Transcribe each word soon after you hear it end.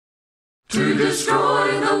to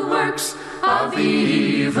destroy the works of the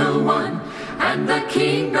evil one, and the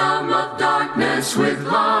kingdom of darkness with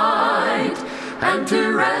light, and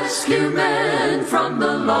to rescue men from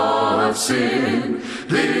the law of sin.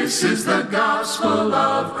 This is the gospel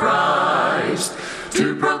of Christ,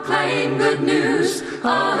 to proclaim good news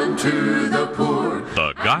unto the poor.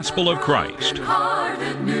 The gospel of Christ,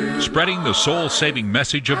 spreading the soul-saving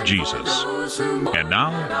message of Jesus. And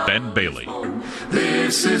now, Ben Bailey.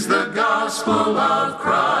 This is the gospel of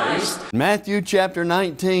Christ. Matthew chapter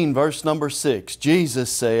 19, verse number 6, Jesus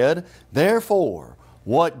said, "Therefore,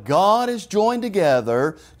 what God has joined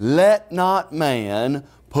together, let not man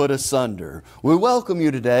put asunder." We welcome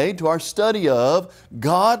you today to our study of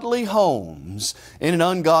godly homes in an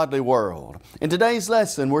ungodly world. In today's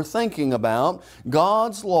lesson, we're thinking about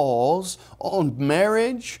God's laws on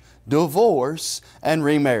marriage, divorce, and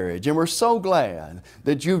remarriage. And we're so glad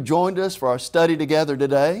that you've joined us for our study together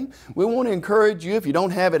today. We want to encourage you, if you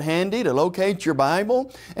don't have it handy, to locate your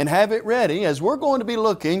Bible and have it ready, as we're going to be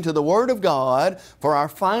looking to the Word of God for our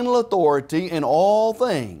final authority in all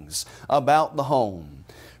things about the home.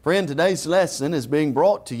 Friend, today's lesson is being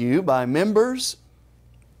brought to you by members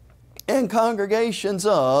and congregations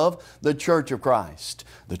of the Church of Christ.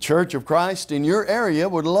 The Church of Christ in your area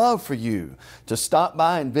would love for you to stop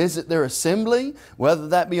by and visit their assembly, whether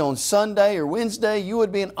that be on Sunday or Wednesday. You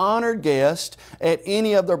would be an honored guest at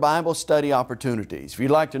any of their Bible study opportunities. If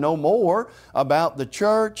you'd like to know more about the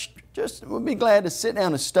church, we'll be glad to sit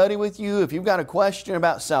down and study with you. If you've got a question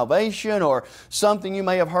about salvation or something you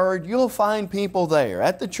may have heard, you'll find people there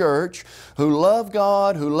at the church who love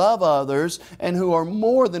God, who love others, and who are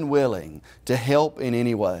more than willing to help in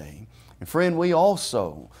any way. And friend, we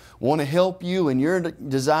also want to help you in your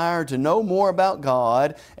desire to know more about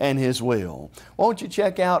God and His will. Won't you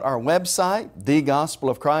check out our website,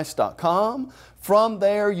 thegospelofchrist.com. From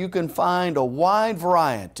there, you can find a wide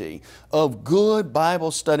variety of good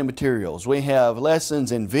Bible study materials. We have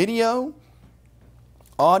lessons in video,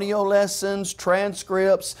 audio lessons,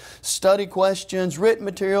 transcripts, study questions, written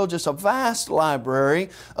material, just a vast library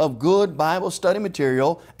of good Bible study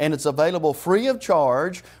material, and it's available free of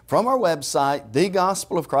charge from our website,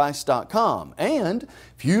 thegospelofchrist.com. And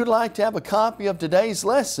if you'd like to have a copy of today's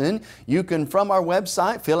lesson, you can, from our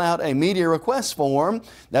website, fill out a media request form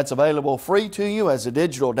that's available free to you as a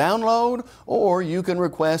digital download, or you can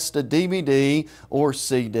request a DVD or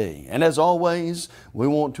CD. And as always, we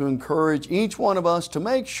want to encourage each one of us to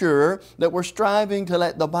make sure that we're striving to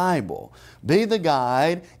let the Bible be the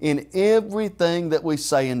guide in everything that we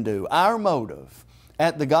say and do. Our motive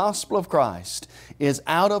at the Gospel of Christ is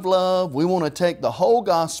out of love. We want to take the whole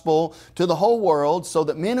gospel to the whole world so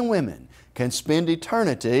that men and women can spend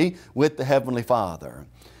eternity with the Heavenly Father.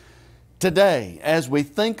 Today, as we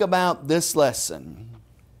think about this lesson,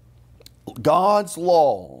 God's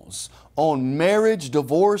laws on marriage,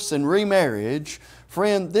 divorce, and remarriage,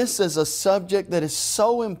 friend, this is a subject that is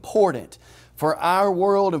so important for our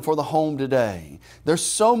world and for the home today. There's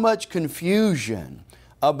so much confusion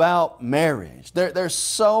about marriage. There's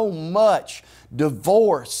so much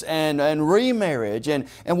divorce and remarriage, and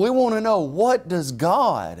we want to know, what does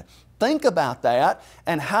God think about that,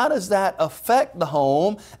 and how does that affect the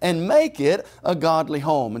home and make it a godly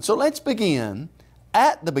home? And so let's begin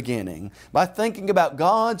at the beginning by thinking about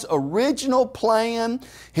God's original plan,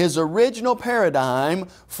 His original paradigm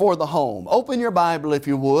for the home. Open your Bible, if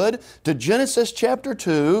you would, to Genesis chapter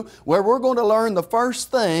 2, where we're going to learn the first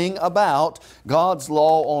thing about God's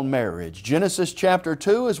law on marriage. Genesis chapter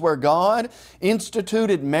 2 is where God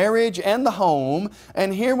instituted marriage and the home,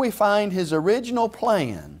 and here we find His original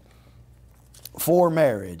plan for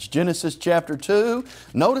marriage. Genesis chapter 2,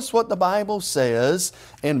 notice what the Bible says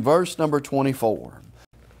in verse number 24.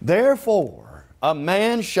 "Therefore, a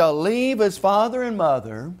man shall leave his father and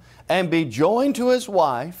mother, and be joined to his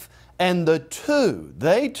wife, and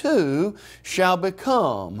they two shall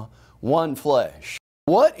become one flesh."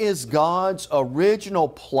 What is God's original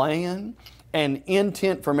plan and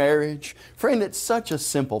intent for marriage? Friend, it's such a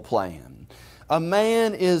simple plan. A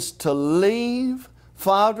man is to leave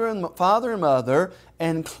father and mother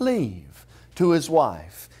and cleave to his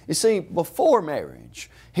wife. You see, before marriage,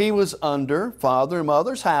 he was under father and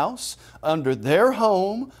mother's house, under their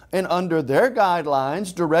home, and under their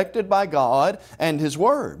guidelines directed by God and His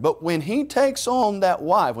Word. But when he takes on that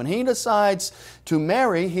wife, when he decides to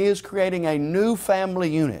marry, he is creating a new family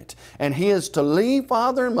unit. And he is to leave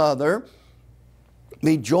father and mother,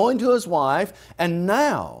 be joined to his wife, and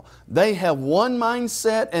now they have one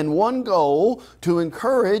mindset and one goal: to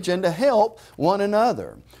encourage and to help one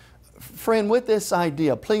another. Friend, with this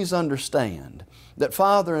idea, please understand that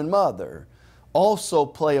father and mother also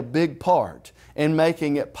play a big part in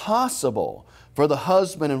making it possible for the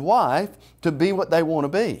husband and wife to be what they want to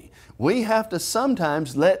be. We have to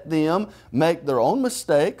sometimes let them make their own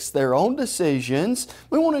mistakes, their own decisions.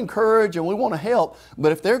 We want to encourage and we want to help,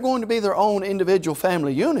 but if they're going to be their own individual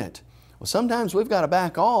family unit, well, sometimes we've got to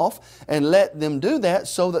back off and let them do that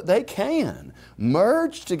so that they can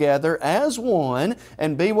merge together as one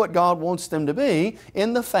and be what God wants them to be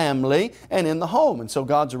in the family and in the home. And so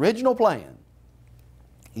God's original plan,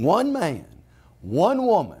 one man, one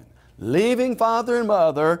woman, leaving father and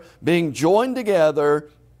mother, being joined together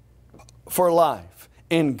for life.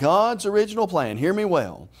 In God's original plan, hear me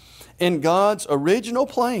well, in God's original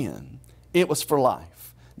plan, it was for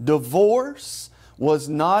life. Divorce was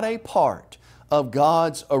not a part of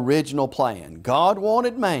God's original plan. God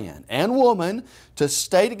wanted man and woman to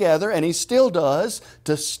stay together, and He still does,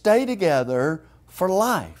 to stay together for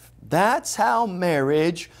life. That's how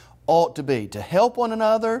marriage ought to be, to help one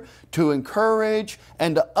another, to encourage,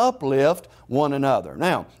 and to uplift one another.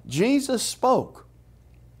 Now, Jesus spoke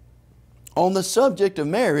on the subject of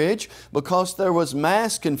marriage because there was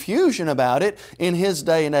mass confusion about it in His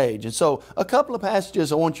day and age. And so a couple of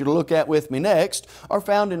passages I want you to look at with me next are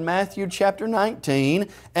found in Matthew chapter 19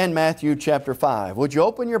 and Matthew chapter 5. Would you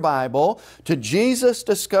open your Bible to Jesus'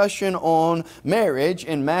 discussion on marriage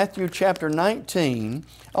in Matthew chapter 19?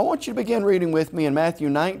 I want you to begin reading with me in Matthew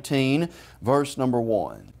 19, verse number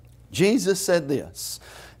 1. Jesus said this,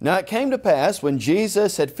 "Now it came to pass, when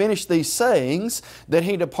Jesus had finished these sayings, that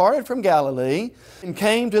He departed from Galilee and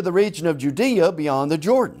came to the region of Judea beyond the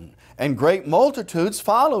Jordan. And great multitudes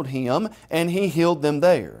followed Him, and He healed them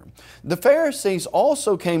there. The Pharisees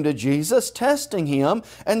also came to Jesus, testing Him,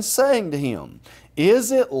 and saying to Him,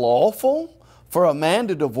 Is it lawful for a man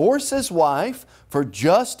to divorce his wife for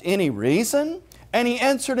just any reason? And He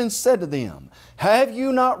answered and said to them, Have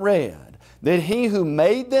you not read that He who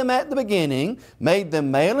made them at the beginning made them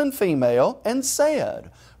male and female, and said,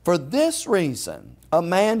 For this reason a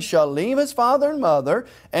man shall leave his father and mother,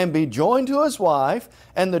 and be joined to his wife,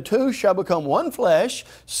 and the two shall become one flesh.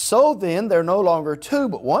 So then they're no longer two,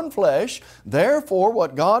 but one flesh. Therefore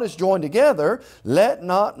what God has joined together, let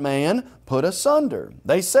not man put asunder.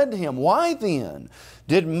 They said to Him, Why then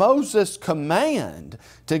did Moses command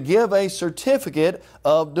to give a certificate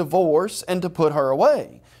of divorce and to put her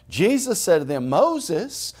away? Jesus said to them,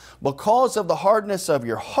 Moses, because of the hardness of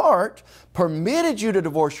your heart, permitted you to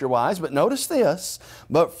divorce your wives. But notice this,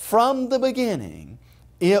 but from the beginning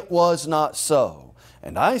it was not so.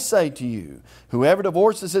 And I say to you, whoever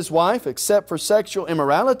divorces his wife except for sexual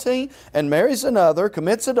immorality and marries another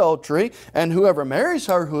commits adultery, and whoever marries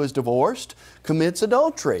her who is divorced commits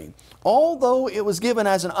adultery. Although it was given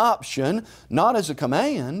as an option, not as a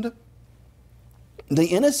command, the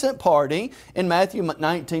innocent party in Matthew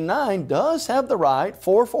 19:9 does have the right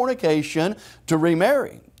for fornication to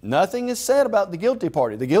remarry. Nothing is said about the guilty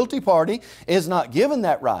party. The guilty party is not given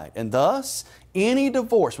that right. And thus, any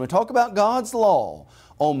divorce, when we talk about God's law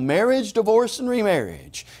on marriage, divorce, and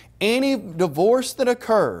remarriage, any divorce that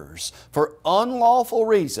occurs for unlawful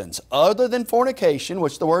reasons other than fornication,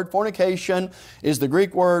 which the word fornication is the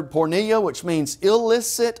Greek word porneia, which means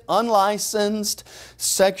illicit, unlicensed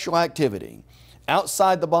sexual activity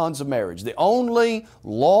outside the bonds of marriage. The only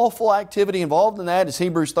lawful activity involved in that is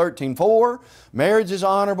Hebrews 13:4. Marriage is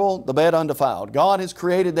honorable, the bed undefiled. God has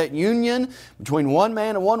created that union between one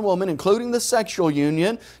man and one woman, including the sexual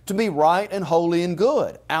union, to be right and holy and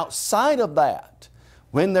good. Outside of that,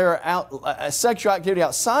 when there are sexual activity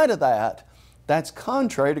outside of that, that's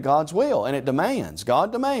contrary to God's will, and it demands,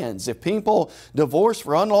 God demands, if people divorce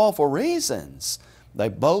for unlawful reasons, they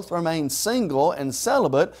both remain single and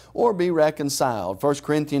celibate or be reconciled. 1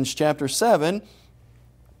 Corinthians chapter 7,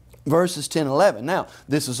 verses 10 and 11. Now,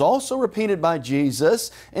 this is also repeated by Jesus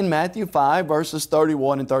in Matthew 5, verses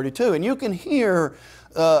 31 and 32. And you can hear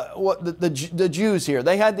what the Jews here.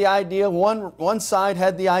 They had the idea, one side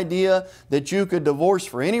had the idea that you could divorce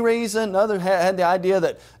for any reason. Another had the idea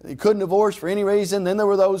that you couldn't divorce for any reason. Then there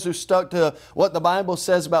were those who stuck to what the Bible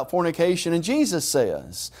says about fornication and Jesus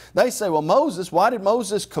says. They say, well, Moses, why did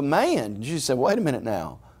Moses command? And Jesus said, wait a minute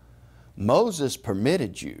now. Moses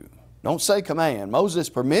permitted you. Don't say command. Moses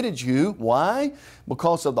permitted you. Why?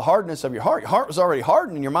 Because of the hardness of your heart. Your heart was already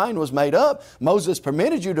hardened and your mind was made up. Moses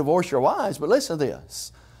permitted you to divorce your wives. But listen to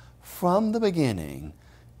this. From the beginning,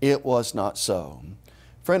 it was not so.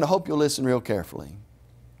 Friend, I hope you'll listen real carefully.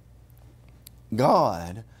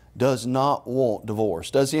 God does not want divorce.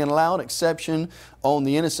 Does He allow an exception on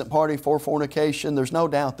the innocent party for fornication? There's no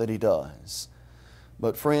doubt that He does.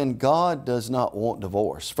 But friend, God does not want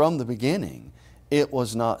divorce. From the beginning, it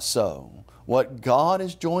was not so. What God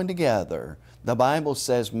has joined together, the Bible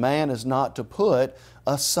says man is not to put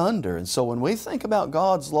asunder. And so when we think about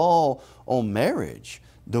God's law on marriage,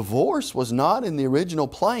 divorce was not in the original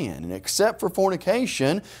plan. And except for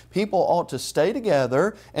fornication, people ought to stay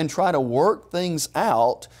together and try to work things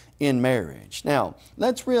out in marriage. Now,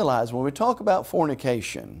 let's realize when we talk about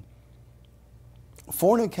fornication,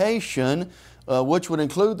 which would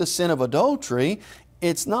include the sin of adultery,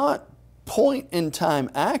 it's not point-in-time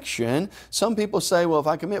action. Some people say, well, if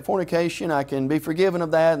I commit fornication, I can be forgiven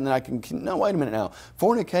of that, and then I can... No, wait a minute now.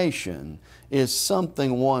 Fornication is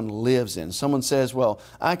something one lives in. Someone says, well,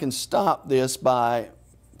 I can stop this by...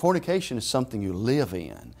 Fornication is something you live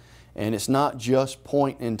in, and it's not just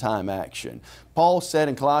point-in-time action. Paul said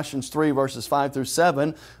in Colossians 3, verses 5 through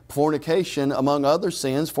 7, fornication, among other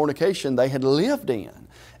sins, fornication they had lived in.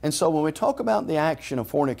 And so when we talk about the action of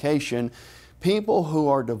fornication, people who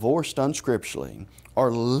are divorced unscripturally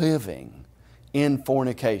are living in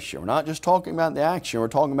fornication. We're not just talking about the action, we're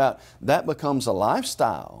talking about that becomes a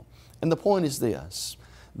lifestyle. And the point is this: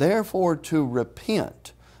 therefore, to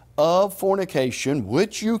repent of fornication,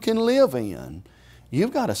 which you can live in,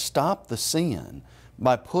 you've got to stop the sin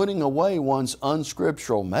by putting away one's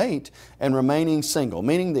unscriptural mate and remaining single.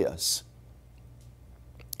 Meaning this: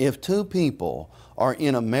 if two people are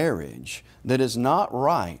in a marriage that is not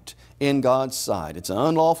right in God's sight, it's an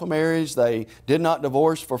unlawful marriage, they did not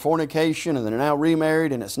divorce for fornication and they're now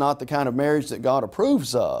remarried, and it's not the kind of marriage that God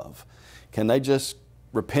approves of, can they just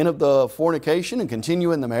repent of the fornication and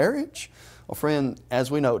continue in the marriage? Well, friend, as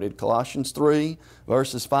we noted, Colossians 3,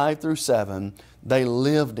 verses 5 through 7, they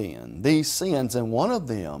lived in these sins, and one of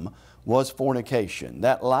them was fornication.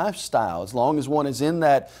 That lifestyle, as long as one is in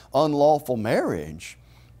that unlawful marriage,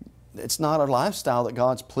 it's not a lifestyle that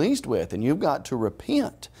God's pleased with, and you've got to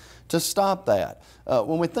repent to stop that.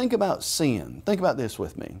 When we think about sin, think about this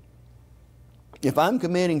with me. If I'm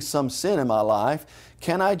committing some sin in my life,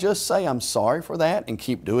 can I just say I'm sorry for that and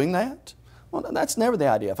keep doing that? Well, that's never the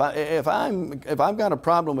idea. If I've got a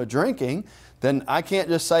problem with drinking, then I can't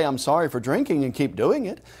just say I'm sorry for drinking and keep doing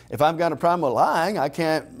it. If I've got a problem with lying, I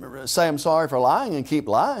can't say I'm sorry for lying and keep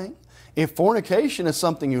lying. If fornication is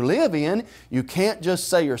something you live in, you can't just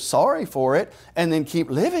say you're sorry for it and then keep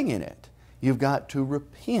living in it. You've got to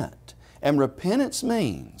repent. And repentance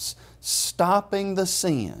means stopping the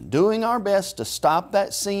sin, doing our best to stop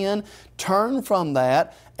that sin, turn from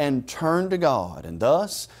that, and turn to God. And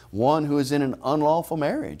thus, one who is in an unlawful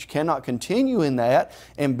marriage cannot continue in that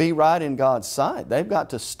and be right in God's sight. They've got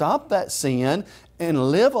to stop that sin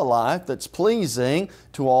and live a life that's pleasing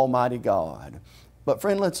to Almighty God. But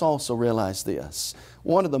friend, let's also realize this.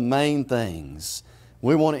 One of the main things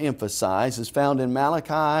we want to emphasize is found in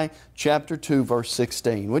Malachi chapter 2, verse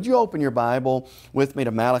 16. Would you open your Bible with me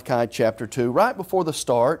to Malachi chapter 2, right before the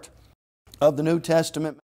start of the New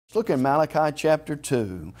Testament? Look at Malachi chapter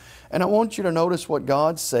 2, and I want you to notice what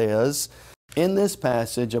God says in this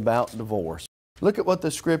passage about divorce. Look at what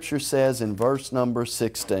the Scripture says in verse number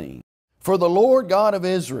 16. For the Lord God of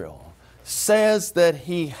Israel says that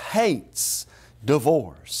He hates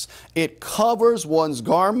divorce. It covers one's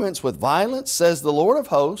garments with violence, says the Lord of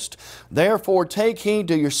hosts. Therefore take heed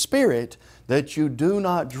to your spirit that you do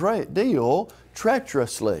not deal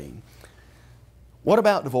treacherously. What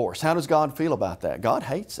about divorce? How does God feel about that? God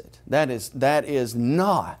hates it. That is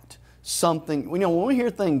not something, when we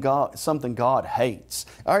hear something God hates,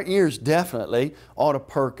 our ears definitely ought to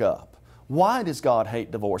perk up. Why does God hate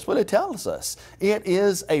divorce? Well, it tells us.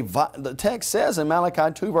 The text says in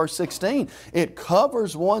Malachi 2, verse 16, it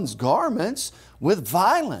covers one's garments with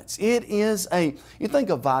violence. You think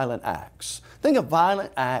of violent acts. Think of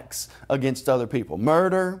violent acts against other people.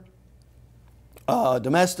 Murder,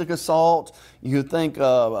 domestic assault, you think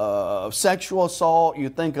of sexual assault, you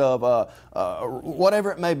think of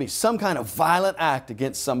whatever it may be, some kind of violent act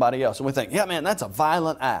against somebody else. And we think, yeah, man, that's a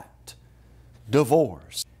violent act.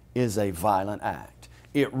 Divorce is a violent act.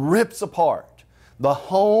 It rips apart the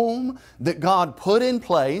home that God put in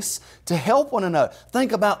place to help one another.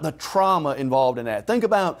 Think about the trauma involved in that. Think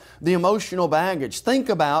about the emotional baggage. Think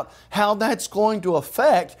about how that's going to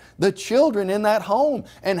affect the children in that home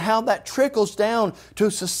and how that trickles down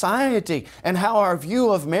to society and how our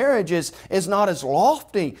view of marriage is not as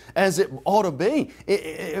lofty as it ought to be.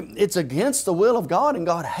 It's against the will of God, and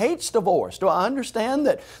God hates divorce. Do I understand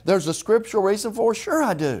that there's a scriptural reason for it? Sure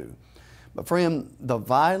I do. But friend, the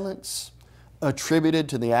violence attributed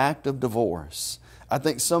to the act of divorce, I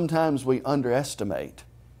think sometimes we underestimate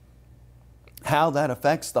how that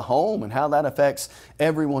affects the home and how that affects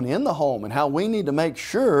everyone in the home, and how we need to make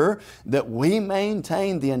sure that we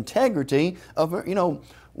maintain the integrity of,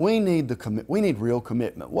 we need real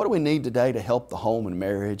commitment. What do we need today to help the home and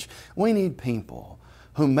marriage? We need people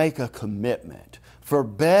who make a commitment for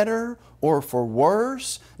better or for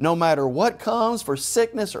worse, no matter what comes, for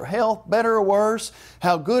sickness or health, better or worse,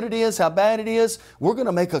 how good it is, how bad it is, we're going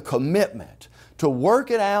to make a commitment to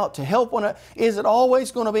work it out, to help one another. Is it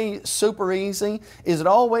always going to be super easy? Is it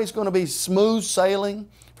always going to be smooth sailing?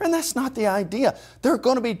 Friend, that's not the idea. There are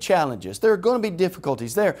going to be challenges. There are going to be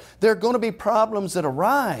difficulties. There are going to be problems that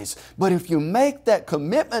arise. But if you make that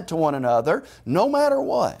commitment to one another, no matter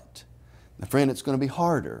what, friend, it's going to be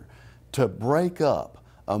harder to break up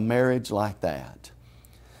a marriage like that.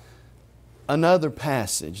 Another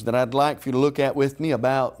passage that I'd like for you to look at with me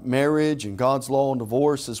about marriage and God's law and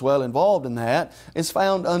divorce as well involved in that is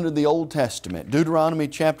found under the Old Testament. Deuteronomy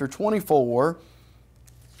chapter 24.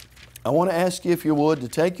 I want to ask you, if you would, to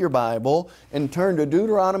take your Bible and turn to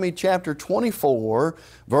Deuteronomy chapter 24,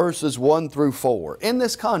 verses 1 through 4. In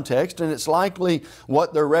this context, and it's likely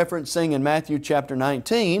what they're referencing in Matthew chapter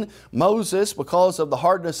 19, Moses, because of the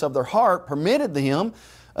hardness of their heart, permitted them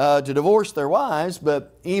to divorce their wives,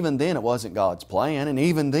 but even then it wasn't God's plan, and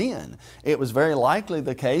even then it was very likely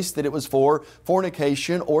the case that it was for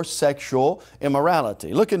fornication or sexual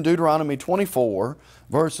immorality. Look in Deuteronomy 24,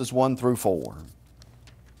 verses 1 through 4.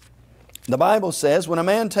 The Bible says, when a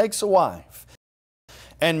man takes a wife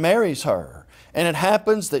and marries her, and it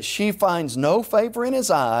happens that she finds no favor in his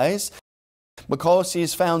eyes, because he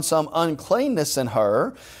has found some uncleanness in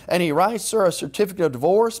her, and he writes her a certificate of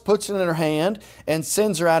divorce, puts it in her hand, and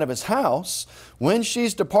sends her out of his house. When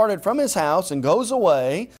she's departed from his house and goes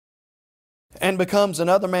away and becomes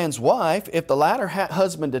another man's wife, if the latter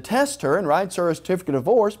husband detests her and writes her a certificate of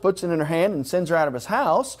divorce, puts it in her hand, and sends her out of his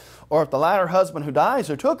house, or if the latter husband who dies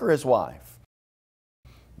who took her as wife,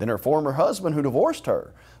 then her former husband who divorced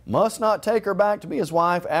her must not take her back to be his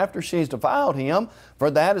wife after she's defiled him, for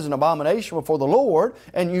that is an abomination before the Lord,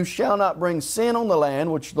 and you shall not bring sin on the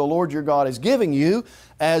land which the Lord your God is giving you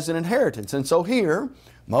as an inheritance. And so here,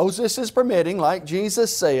 Moses is permitting, like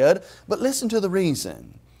Jesus said, but listen to the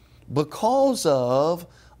reason. Because of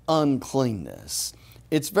uncleanness.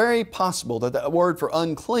 It's very possible that the word for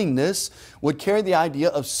uncleanness would carry the idea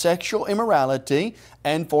of sexual immorality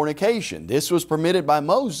and fornication. This was permitted by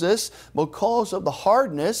Moses because of the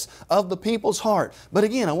hardness of the people's heart. But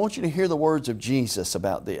again, I want you to hear the words of Jesus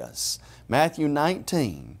about this. Matthew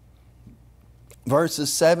 19,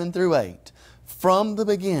 verses 7 through 8. From the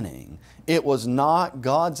beginning, it was not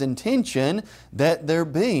God's intention that there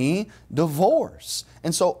be divorce.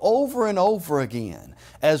 And so over and over again,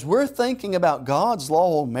 as we're thinking about God's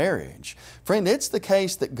law on marriage, friend, it's the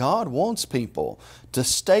case that God wants people to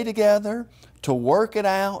stay together, to work it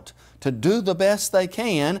out, to do the best they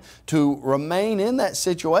can, to remain in that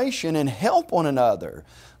situation and help one another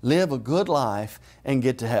live a good life and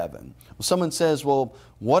get to heaven. Well, someone says, well,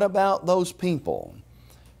 what about those people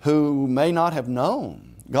who may not have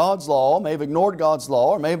known God's law, may have ignored God's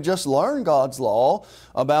law, or may have just learned God's law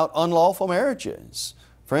about unlawful marriages?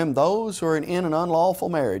 Friend, those who are in an unlawful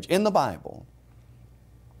marriage, in the Bible,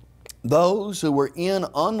 those who were in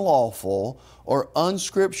unlawful or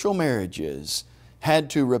unscriptural marriages had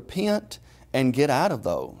to repent and get out of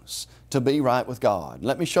those to be right with God.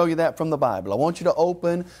 Let me show you that from the Bible. I want you to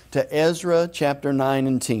open to Ezra chapter 9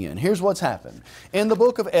 and 10. Here's what's happened. In the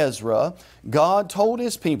book of Ezra, God told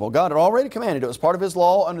His people, God had already commanded, it was part of His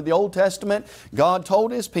law under the Old Testament, God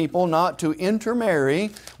told His people not to intermarry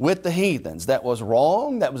with the heathens. That was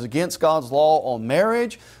wrong. That was against God's law on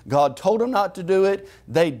marriage. God told them not to do it.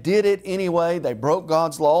 They did it anyway. They broke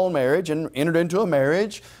God's law on marriage and entered into a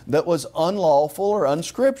marriage that was unlawful or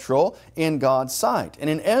unscriptural in God's sight. And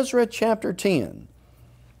in Ezra chapter 10,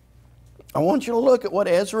 I want you to look at what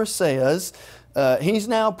Ezra says. He's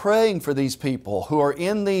now praying for these people who are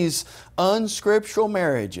in these unscriptural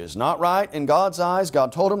marriages, not right in God's eyes.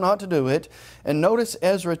 God told him not to do it. And notice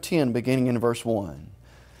Ezra 10 beginning in verse 1.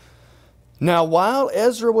 Now while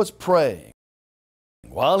Ezra was praying,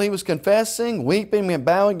 while he was confessing, weeping and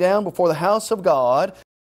bowing down before the house of God,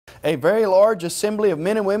 a very large assembly of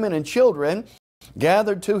men and women and children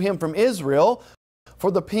gathered to him from Israel, for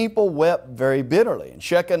the people wept very bitterly. And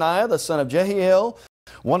Shechaniah, the son of Jehiel,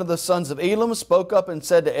 one of the sons of Elam, spoke up and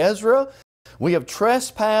said to Ezra, we have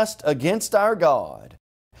trespassed against our God,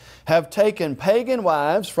 have taken pagan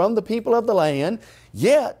wives from the people of the land,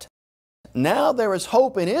 yet now there is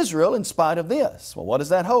hope in Israel in spite of this. Well, what is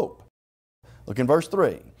that hope? Look in verse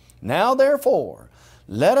 3. Now therefore,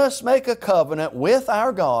 let us make a covenant with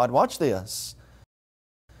our God, watch this,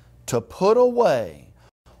 to put away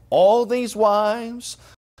all these wives,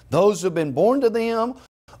 those who have been born to them,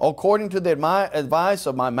 according to the advice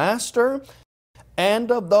of my master,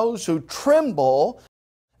 and of those who tremble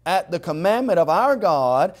at the commandment of our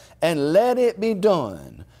God, and let it be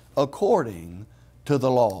done according to the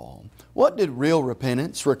law. What did real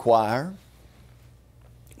repentance require?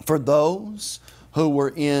 For those who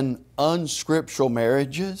were in unscriptural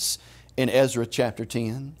marriages in Ezra chapter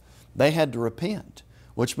 10, they had to repent,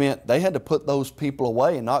 which meant they had to put those people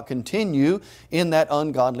away and not continue in that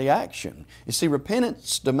ungodly action. You see,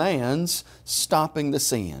 repentance demands stopping the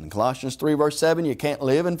sin. Colossians 3 verse 7, you can't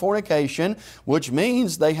live in fornication, which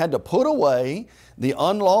means they had to put away the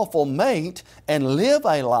unlawful mate and live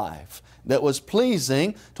a life that was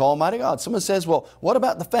pleasing to Almighty God. Someone says, well, what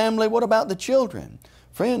about the family? What about the children?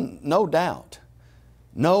 Friend, no doubt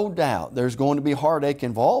there's going to be heartache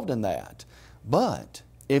involved in that. But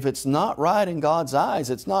if it's not right in God's eyes,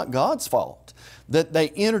 it's not God's fault that they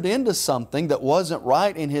entered into something that wasn't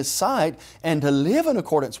right in His sight, and to live in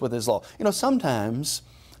accordance with His law. You know, sometimes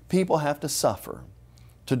people have to suffer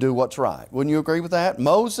to do what's right. Wouldn't you agree with that?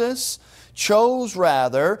 Moses chose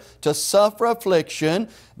rather to suffer affliction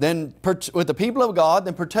than with the people of God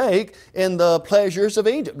than partake in the pleasures of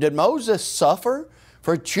Egypt. Did Moses suffer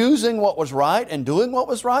for choosing what was right and doing what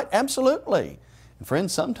was right? Absolutely. And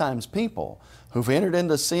friends, sometimes people who've entered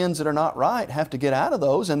into sins that are not right have to get out of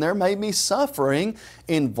those, and there may be suffering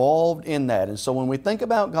involved in that. And so when we think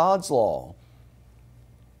about God's law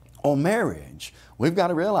on marriage, we've got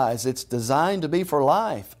to realize it's designed to be for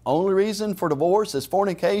life. Only reason for divorce is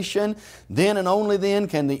fornication. Then and only then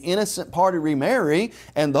can the innocent party remarry,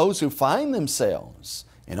 and those who find themselves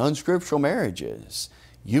in unscriptural marriages,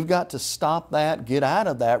 you've got to stop that, get out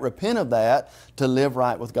of that, repent of that to live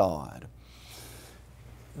right with God.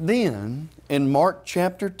 Then, in Mark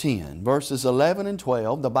chapter 10, verses 11 and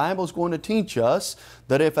 12, the Bible is going to teach us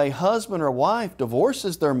that if a husband or wife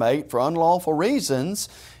divorces their mate for unlawful reasons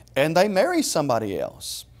and they marry somebody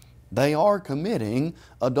else, they are committing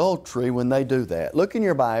adultery when they do that. Look in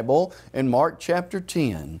your Bible in Mark chapter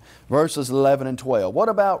 10, verses 11 and 12. What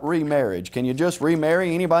about remarriage? Can you just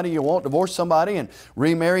remarry anybody you want, divorce somebody and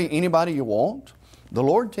remarry anybody you want? The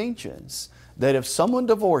Lord teaches that if someone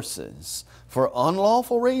divorces for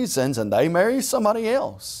unlawful reasons and they marry somebody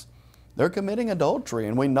else, they're committing adultery.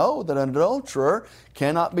 And we know that an adulterer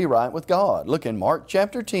cannot be right with God. Look in Mark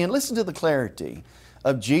chapter 10. Listen to the clarity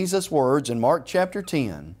of Jesus' words in Mark chapter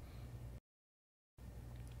 10,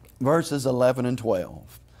 verses 11 and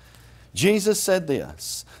 12. Jesus said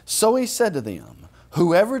this, "So He said to them,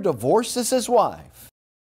 whoever divorces his wife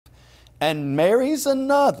and marries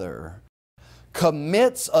another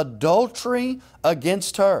commits adultery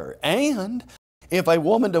against her. And if a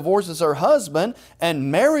woman divorces her husband and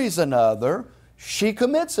marries another, she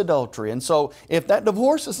commits adultery." And so if that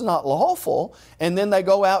divorce is not lawful and then they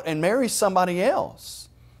go out and marry somebody else,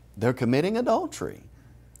 they're committing adultery.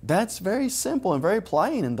 That's very simple and very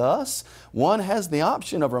plain, and thus one has the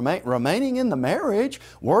option of remaining in the marriage,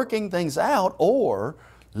 working things out, or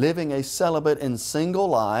living a celibate and single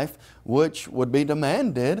life, which would be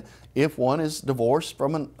demanded if one is divorced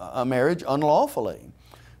from a marriage unlawfully.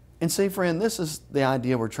 And see, friend, this is the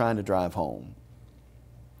idea we're trying to drive home.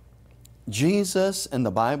 Jesus and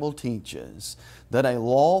the Bible teaches that a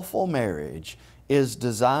lawful marriage is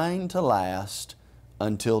designed to last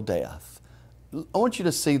until death. I want you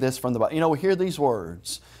to see this from the Bible. You know, we hear these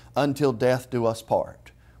words, "until death do us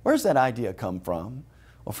part." Where's that idea come from?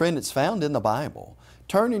 Well, friend, it's found in the Bible.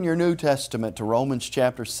 Turn in your New Testament to Romans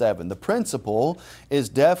chapter 7. The principle is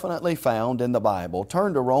definitely found in the Bible.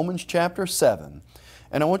 Turn to Romans chapter 7.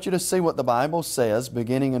 And I want you to see what the Bible says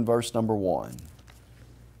beginning in verse number 1.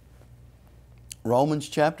 Romans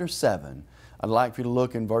chapter 7. I'd like for you to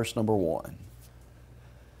look in verse number 1.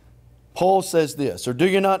 Paul says this, "Or do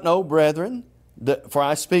you not know, brethren, for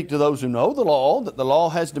I speak to those who know the law, that the law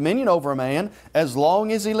has dominion over a man as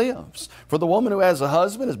long as he lives. For the woman who has a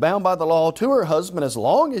husband is bound by the law to her husband as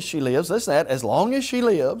long as she lives." Listen to that, as long as she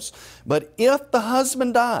lives. "But if the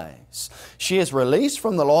husband dies, she is released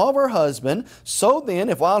from the law of her husband. So then,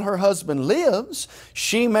 if while her husband lives,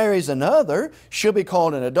 she marries another, she'll be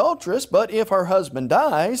called an adulteress. But if her husband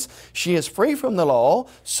dies, she is free from the law,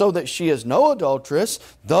 so that she is no adulteress,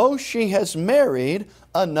 though she has married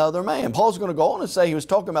another man." Paul's going to go on and say he was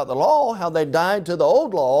talking about the law, how they died to the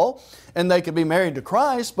old law and they could be married to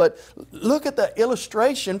Christ. But look at the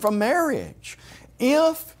illustration from marriage.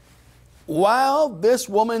 If while this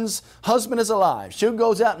woman's husband is alive, she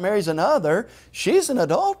goes out and marries another, she's an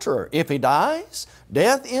adulterer. If he dies,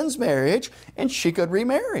 death ends marriage and she could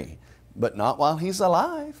remarry, but not while he's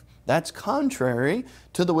alive. That's contrary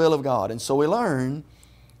to the will of God. And so we learn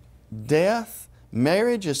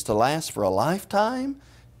marriage is to last for a lifetime.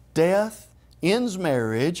 Death ends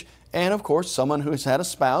marriage And of course, someone who's had a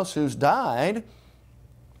spouse who's died,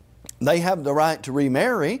 they have the right to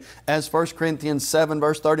remarry, as 1 Corinthians 7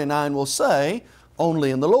 verse 39 will say,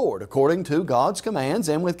 only in the Lord, according to God's commands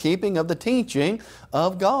and with keeping of the teaching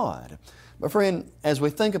of God. But friend, as we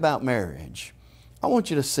think about marriage, I want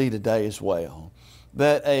you to see today as well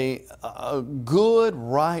that a good,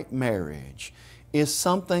 right marriage is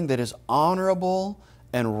something that is honorable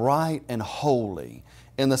and right and holy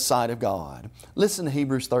in the sight of God. Listen to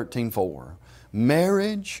Hebrews 13:4.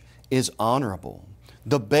 Marriage is honorable,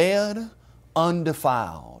 the bed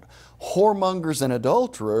undefiled. Whoremongers and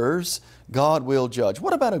adulterers God will judge.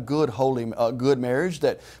 What about a good, holy, good marriage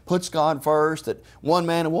that puts God first, that one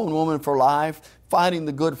man and one woman for life, fighting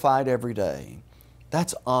the good fight every day?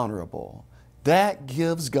 That's honorable. That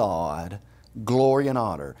gives God glory and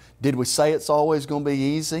honor. Did we say it's always going to be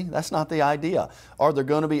easy? That's not the idea. Are there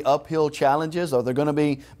going to be uphill challenges? Are there going to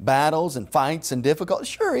be battles and fights and difficulties?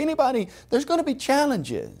 Sure, there's going to be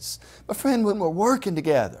challenges. But friend, when we're working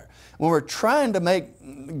together, when we're trying to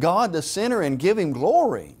make God the center and give Him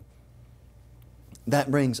glory,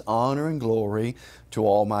 that brings honor and glory to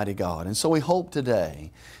Almighty God. And so we hope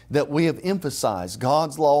today that we have emphasized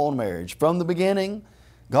God's law on marriage. From the beginning,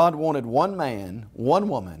 God wanted one man, one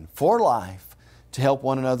woman for life to help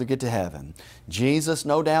one another get to heaven. Jesus,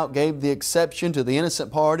 no doubt, gave the exception to the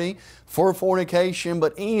innocent party for fornication,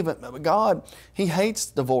 but even God, He hates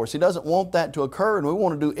divorce. He doesn't want that to occur, and we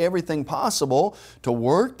want to do everything possible to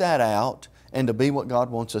work that out and to be what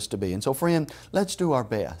God wants us to be. And so, friend, let's do our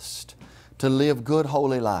best to live good,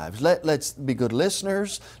 holy lives. Let's be good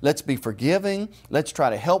listeners. Let's be forgiving. Let's try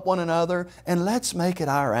to help one another, and let's make it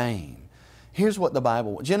our aim. Here's what the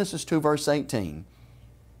Bible, Genesis 2 verse 18.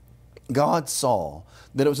 God saw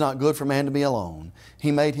that it was not good for man to be alone.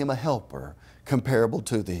 He made him a helper comparable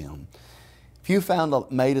to them. If you found a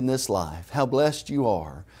mate in this life, how blessed you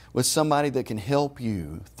are with somebody that can help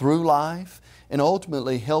you through life and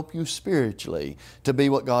ultimately help you spiritually to be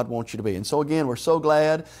what God wants you to be. And so again, we're so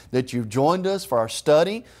glad that you've joined us for our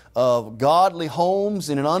study of godly homes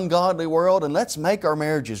in an ungodly world. And let's make our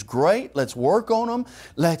marriages great. Let's work on them.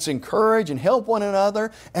 Let's encourage and help one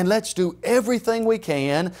another. And let's do everything we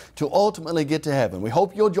can to ultimately get to heaven. We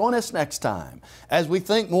hope you'll join us next time as we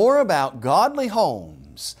think more about godly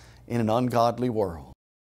homes in an ungodly world.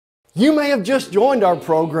 You may have just joined our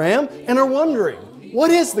program and are wondering, what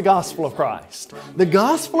is the Gospel of Christ? The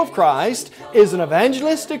Gospel of Christ is an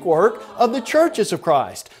evangelistic work of the churches of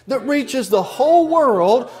Christ that reaches the whole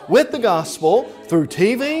world with the Gospel through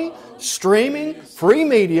TV, streaming, free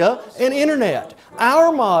media, and internet.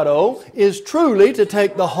 Our motto is truly to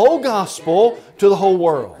take the whole Gospel to the whole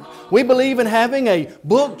world. We believe in having a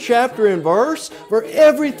book, chapter, and verse for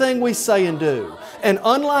everything we say and do. And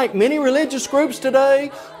unlike many religious groups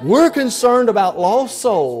today, we're concerned about lost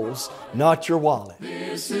souls, not your wallet.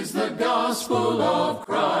 This is the Gospel of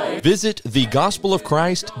Christ. Visit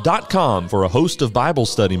thegospelofchrist.com for a host of Bible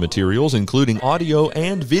study materials, including audio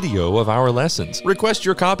and video of our lessons. Request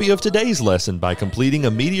your copy of today's lesson by completing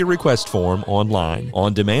a media request form online.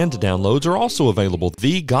 On-demand downloads are also available at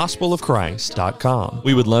thegospelofchrist.com.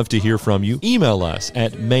 We would love to hear from you. Email us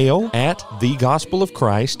at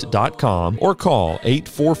mail@thegospelofchrist.com or call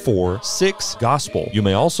 844-6-GOSPEL. You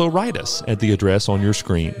may also write us at the address on your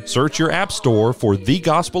screen. Search your app store for The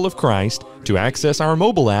Gospel of Christ to access our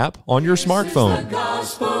mobile app on your smartphone.